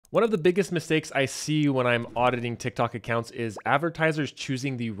One of the biggest mistakes I see when I'm auditing TikTok accounts is advertisers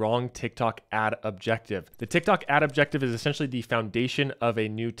choosing the wrong TikTok ad objective. The TikTok ad objective is essentially the foundation of a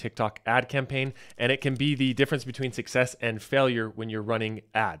new TikTok ad campaign, and it can be the difference between success and failure when you're running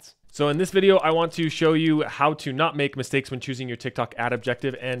ads. So in this video, I want to show you how to not make mistakes when choosing your TikTok ad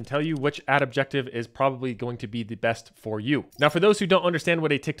objective and tell you which ad objective is probably going to be the best for you. Now, for those who don't understand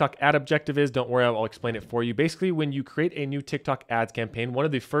what a TikTok ad objective is, don't worry, I'll explain it for you. Basically, when you create a new TikTok ads campaign, one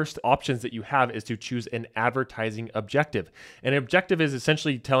of the first options that you have is to choose an advertising objective. An objective is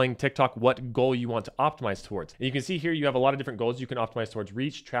essentially telling TikTok what goal you want to optimize towards. And you can see here, you have a lot of different goals you can optimize towards: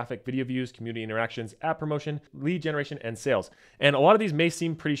 reach, traffic, video views, community interactions, app promotion, lead generation, and sales. And a lot of these may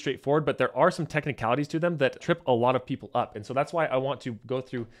seem pretty straightforward, but there are some technicalities to them that trip a lot of people up. And so that's why I want to go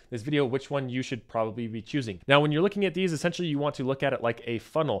through this video, which one you should probably be choosing. Now, when you're looking at these, essentially you want to look at it like a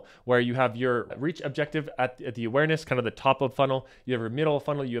funnel where you have your reach objective at the awareness, kind of the top of funnel. You have your middle of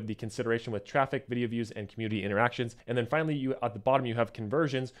funnel, you have the consideration with traffic, video views, and community interactions. And then finally, you at the bottom, you have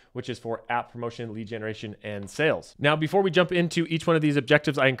conversions, which is for app promotion, lead generation, and sales. Now, before we jump into each one of these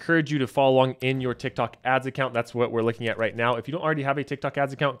objectives, I encourage you to follow along in your TikTok ads account. That's what we're looking at right now. If you don't already have a TikTok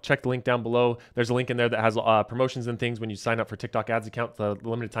ads account, check the link down below. There's a link in there that has promotions and things when you sign up for TikTok ads account, the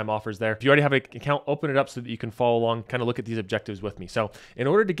limited time offers there. If you already have an account, open it up so that you can follow along, kind of look at these objectives with me. So in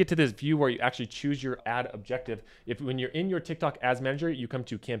order to get to this view where you actually choose your ad objective, when you're in your TikTok ads manager, you come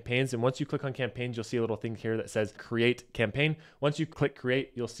to campaigns. And once you click on campaigns, you'll see a little thing here that says create campaign. Once you click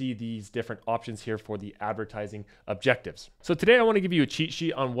create, you'll see these different options here for the advertising objectives. So today I want to give you a cheat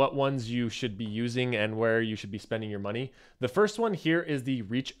sheet on what ones you should be using and where you should be spending your money. The first one here is the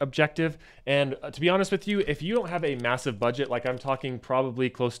reach objective. And to be honest with you, if you don't have a massive budget, like I'm talking probably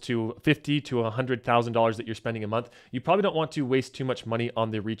close to $50,000 to $100,000 that you're spending a month, you probably don't want to waste too much money on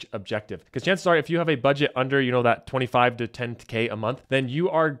the reach objective. Because chances are, if you have a budget under, that 25 to 10K a month, then you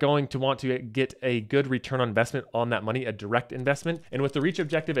are going to want to get a good return on investment on that money, a direct investment. And with the reach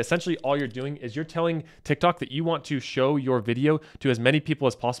objective, essentially all you're doing is you're telling TikTok that you want to show your video to as many people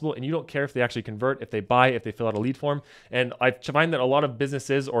as possible. And you don't care if they actually convert, if they buy, if they fill out a lead form. And I find that a lot of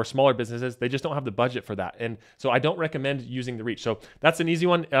businesses or smaller businesses, they just don't have the budget for that. And so I don't recommend using the reach. So that's an easy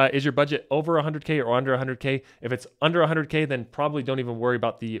one. Is your budget over 100K or under 100K? If it's under 100K, then probably don't even worry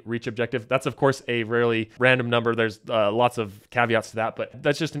about the reach objective. That's of course a really random number. There's lots of caveats to that, but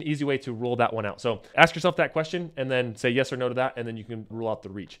that's just an easy way to rule that one out. So ask yourself that question and then say yes or no to that, and then you can rule out the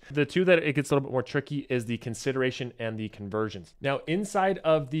reach. The two that it gets a little bit more tricky is the consideration and the conversions. Now, inside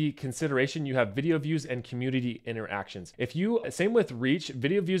of the consideration, you have video views and community interactions. Same with reach,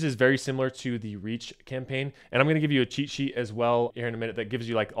 video views is very similar to the reach campaign. And I'm going to give you a cheat sheet as well here in a minute that gives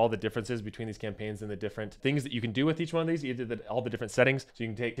you like all the differences between these campaigns and the different things that you can do with each one of these, all the different settings. So you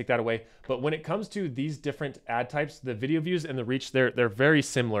can take that away. But when it comes to these different ad types, the video views and the reach, they're very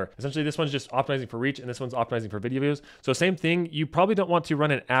similar. Essentially, this one's just optimizing for reach and this one's optimizing for video views. So same thing, you probably don't want to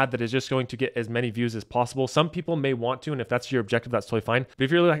run an ad that is just going to get as many views as possible. Some people may want to, and if that's your objective, that's totally fine. But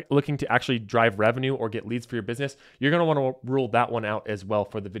if you're looking to actually drive revenue or get leads for your business, you're going to want to rule that one out as well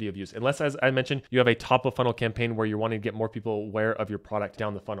for the video views. Unless, as I mentioned, you have a top of funnel campaign where you're wanting to get more people aware of your product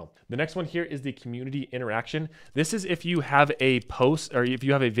down the funnel. The next one here is the community interaction. This is if you have a post or if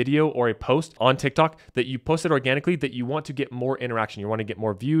you have a video or a post on TikTok that you posted organically that you want to get more interaction. You want to get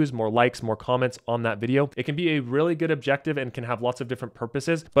more views, more likes, more comments on that video. It can be a really good objective and can have lots of different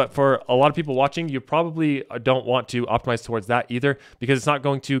purposes. But for a lot of people watching, you probably don't want to optimize towards that either because it's not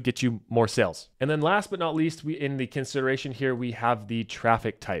going to get you more sales. And then last but not least, in the consideration here, we have the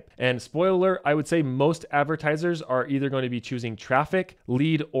traffic type. And spoiler alert, I would say most advertisers are either going to be choosing traffic,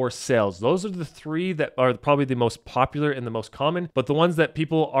 lead, or sales. Those are the three that are probably the most popular and the most common, but the ones that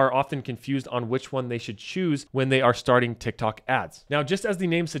people are often confused on which one they should choose when they are starting TikTok ads. Now, just as the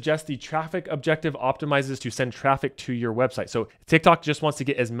name suggests, the traffic objective optimizes to send traffic to your website. So TikTok just wants to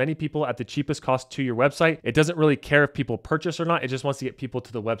get as many people at the cheapest cost to your website. It doesn't really care if people purchase or not. It just wants to get people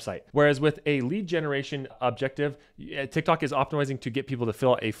to the website. Whereas with a lead generation objective, TikTok is optimizing to get people to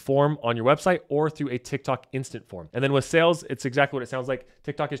fill out a form on your website or through a TikTok instant form. And then with sales, it's exactly what it sounds like.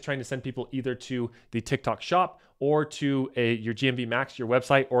 TikTok is trying to send people either to the TikTok shop or to your GMV Max, your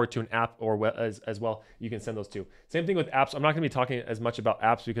website, or to an app or as well. You can send those to. Same thing with apps. I'm not gonna be talking as much about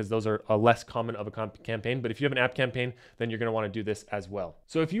apps because those are a less common of a campaign, but if you have an app campaign, then you're gonna wanna do this as well.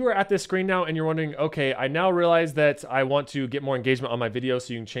 So if you are at this screen now and you're wondering, okay, I now realize that I want to get more engagement on my video,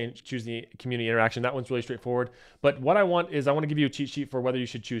 so you can choose the community interaction. That one's really straightforward. But what I want is I wanna give you a cheat sheet for whether you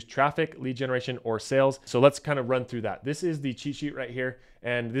should choose traffic, lead generation, or sales. So let's kind of run through that. This is the cheat sheet right here.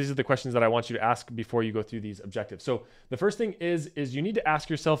 And these are the questions that I want you to ask before you go through these objectives. objective. So the first thing is you need to ask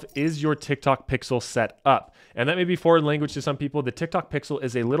yourself, is your TikTok pixel set up? And that may be foreign language to some people. The TikTok pixel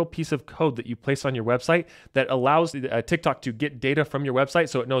is a little piece of code that you place on your website that allows TikTok to get data from your website,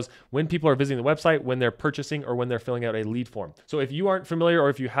 so it knows when people are visiting the website, when they're purchasing, or when they're filling out a lead form. So if you aren't familiar or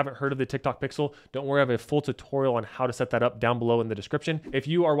if you haven't heard of the TikTok pixel, don't worry, I have a full tutorial on how to set that up down below in the description. If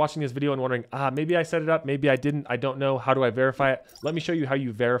you are watching this video and wondering, maybe I set it up, maybe I didn't, I don't know, how do I verify it? Let me show you how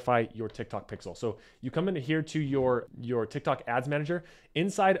you verify your TikTok pixel. So you come into here to your TikTok Ads Manager.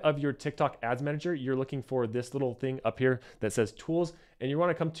 Inside of your TikTok Ads Manager, you're looking for this little thing up here that says Tools, and you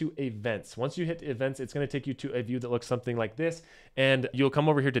want to come to Events. Once you hit Events, it's going to take you to a view that looks something like this, and you'll come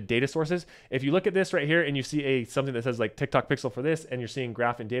over here to Data Sources. If you look at this right here and you see something that says like TikTok pixel for this, and you're seeing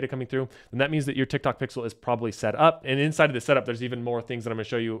graph and data coming through, then that means that your TikTok pixel is probably set up. And inside of the setup, there's even more things that I'm going to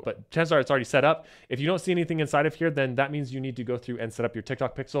show you, but chances are it's already set up. If you don't see anything inside of here, then that means you need to go through and set up your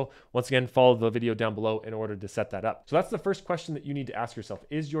TikTok pixel. Once again, follow the video down below in order to set that up. So that's the first question that you need to ask yourself.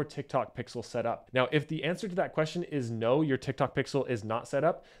 Is your TikTok pixel set up? Now, if the answer to that question is no, your TikTok pixel is not set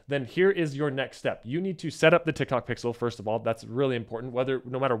up, then here is your next step. You need to set up the TikTok pixel, first of all. That's really important,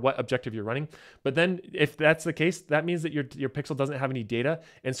 no matter what objective you're running. But then if that's the case, that means that your pixel doesn't have any data.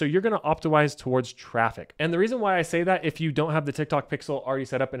 And so you're going to optimize towards traffic. And the reason why I say that, if you don't have the TikTok pixel already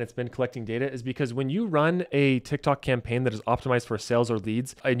set up and it's been collecting data, is because when you run a TikTok campaign that is optimized for sales or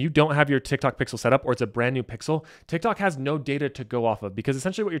leads, and you don't have your TikTok pixel set up, or it's a brand new pixel, TikTok has no data to go off of, because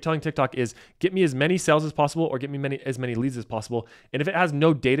essentially what you're telling TikTok is, get me as many sales as possible, or get me as many leads as possible. And if it has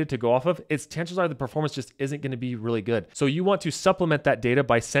no data to go off of, chances are the performance just isn't going to be really good. So you want to supplement that data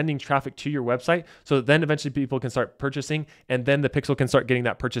by sending traffic to your website, so that then eventually people can start purchasing, and then the pixel can start getting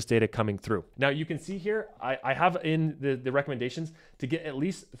that purchase data coming through. Now you can see here, I have in the recommendations to get at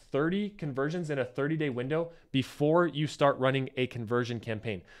least 30 conversions in a 30-day window before you start running a conversion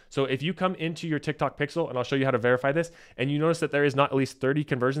campaign. So if you come into your TikTok pixel, and I'll show you how to verify this, and you notice that there is not at least 30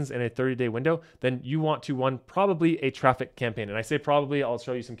 conversions in a 30-day window, then you want to run probably a traffic campaign. And I say probably, I'll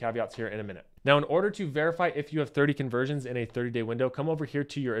show you some caveats here in a minute. Now, in order to verify if you have 30 conversions in a 30-day window, come over here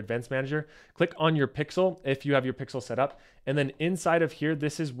to your Advanced Manager, click on your pixel if you have your pixel set up, and then inside of here,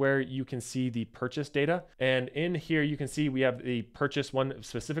 this is where you can see the purchase data. And in here, you can see we have the purchase one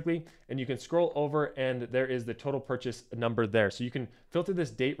specifically, and you can scroll over and there is the total purchase number there. So you can filter this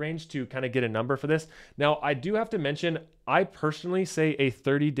date range to kind of get a number for this. Now, I do have to mention, I personally say a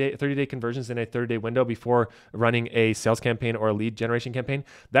 30-day conversions in a 30-day window before running a sales campaign or a lead generation campaign.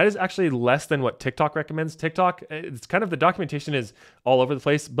 That is actually less than what TikTok recommends. TikTok, it's kind of, the documentation is all over the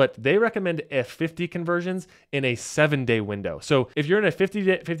place, but they recommend a 50 conversions in a 7-day window. So if you're in a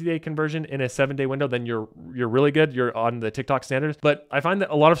 50-day conversion in a 7-day window, then you're really good. You're on the TikTok standards. But I find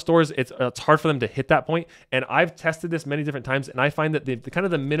that a lot of stores, it's hard for them to hit that point. And I've tested this many different times, and I find that the kind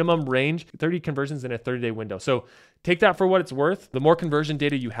of the minimum range, 30 conversions in a 30-day window. So take that for what it's worth. The more conversion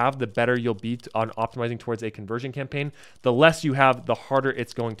data you have, the better you'll be on optimizing towards a conversion campaign. The less you have, the harder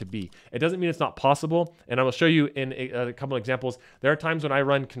it's going to be. It doesn't mean it's not possible. And I will show you in a couple of examples. There are times when I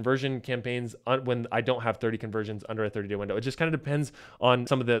run conversion campaigns when I don't have 30 conversions under a 30-day window. It just kind of depends on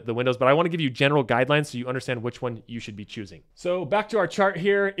some of the windows, but I want to give you general guidelines so you understand which one you should be choosing. So back to our chart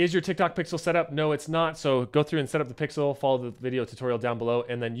here. Is your TikTok pixel set up? No, it's not. So go through and set up the pixel, follow the video tutorial down below,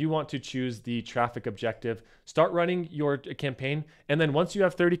 and then you want to choose the traffic objective. Start running your campaign, and then once you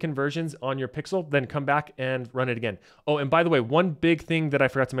have 30 conversions on your pixel, then come back and run it again. Oh, and by the way, one big thing that I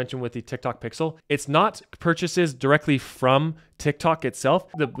forgot to mention with the TikTok pixel, it's not purchases directly from TikTok itself.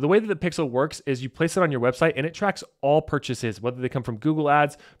 The way that the pixel works is you place it on your website and it tracks all purchases, whether they come from Google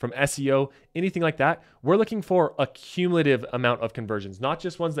ads, from SEO, anything like that. We're looking for a cumulative amount of conversions, not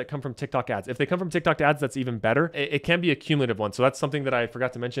just ones that come from TikTok ads. If they come from TikTok ads, that's even better. It can be a cumulative one. So that's something that I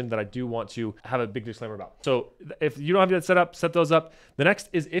forgot to mention that I do want to have a big disclaimer about. So if you don't have that set up, set those up. The next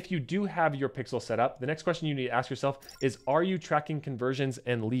is, if you do have your pixel set up, the next question you need to ask yourself is, are you tracking conversions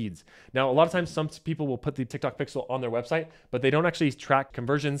and leads? Now, a lot of times some people will put the TikTok pixel on their website, but they don't actually track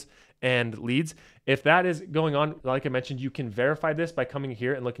conversions and leads. If that is going on, like I mentioned, you can verify this by coming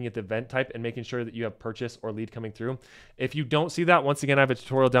here and looking at the event type and making sure that you have purchase or lead coming through. If you don't see that, once again, I have a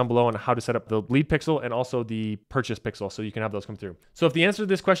tutorial down below on how to set up the lead pixel and also the purchase pixel, so you can have those come through. So if the answer to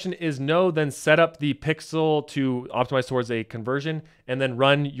this question is no, then set up the pixel to optimize towards a conversion, and then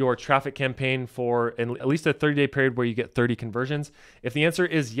run your traffic campaign for at least a 30-day period where you get 30 conversions. If the answer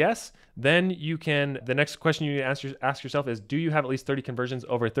is yes, then you can, the next question you need to ask yourself is, do you have at least 30 conversions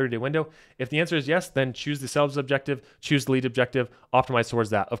over a 30-day window? window? If the answer is yes, then choose the sales objective, choose the lead objective, optimize towards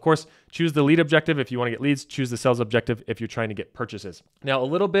that. Of course, choose the lead objective if you want to get leads, choose the sales objective if you're trying to get purchases. Now, a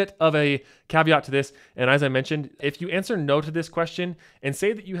little bit of a caveat to this, and as I mentioned, if you answer no to this question and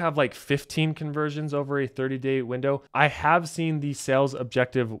say that you have like 15 conversions over a 30-day window, I have seen the sales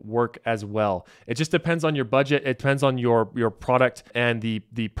objective work as well. It just depends on your budget. It depends on your product and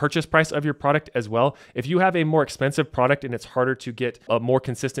the purchase price of your product as well. If you have a more expensive product and it's harder to get a more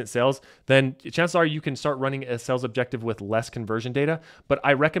consistent sales, then chances are you can start running a sales objective with less conversion data. But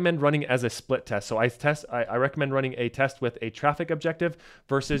I recommend running as a split test. So I recommend running a test with a traffic objective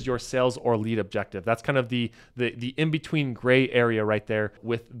versus your sales or lead objective. That's kind of the in-between gray area right there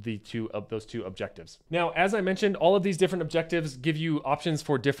with those two objectives. Now, as I mentioned, all of these different objectives give you options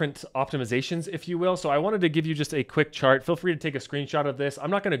for different optimizations, if you will. So I wanted to give you just a quick chart. Feel free to take a screenshot of this.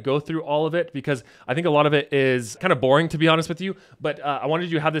 I'm not going to go through all of it because I think a lot of it is kind of boring, to be honest with you, but I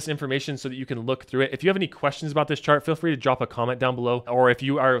wanted you to have this information so that you can look through it. If you have any questions about this chart, feel free to drop a comment down below. Or if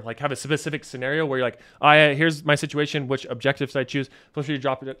you are like have a specific scenario where you're like, here's my situation, which objectives I choose, feel free to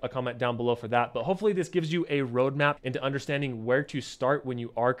drop a comment down below for that. But hopefully this gives you a roadmap into understanding where to start when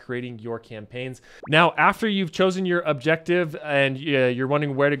you are creating your campaigns. Now, after you've chosen your objective and you're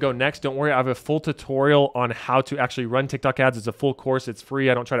wondering where to go next, don't worry, I have a full tutorial on how to actually run TikTok ads. It's a full course. It's free.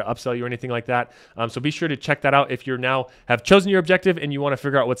 I don't try to upsell you or anything like that. So be sure to check that out. If you're now have chosen your objective and you want to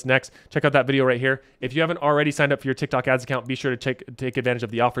figure out what's next, check out that video right here. If you haven't already signed up for your TikTok ads account, be sure to take advantage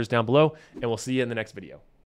of the offers down below, and we'll see you in the next video.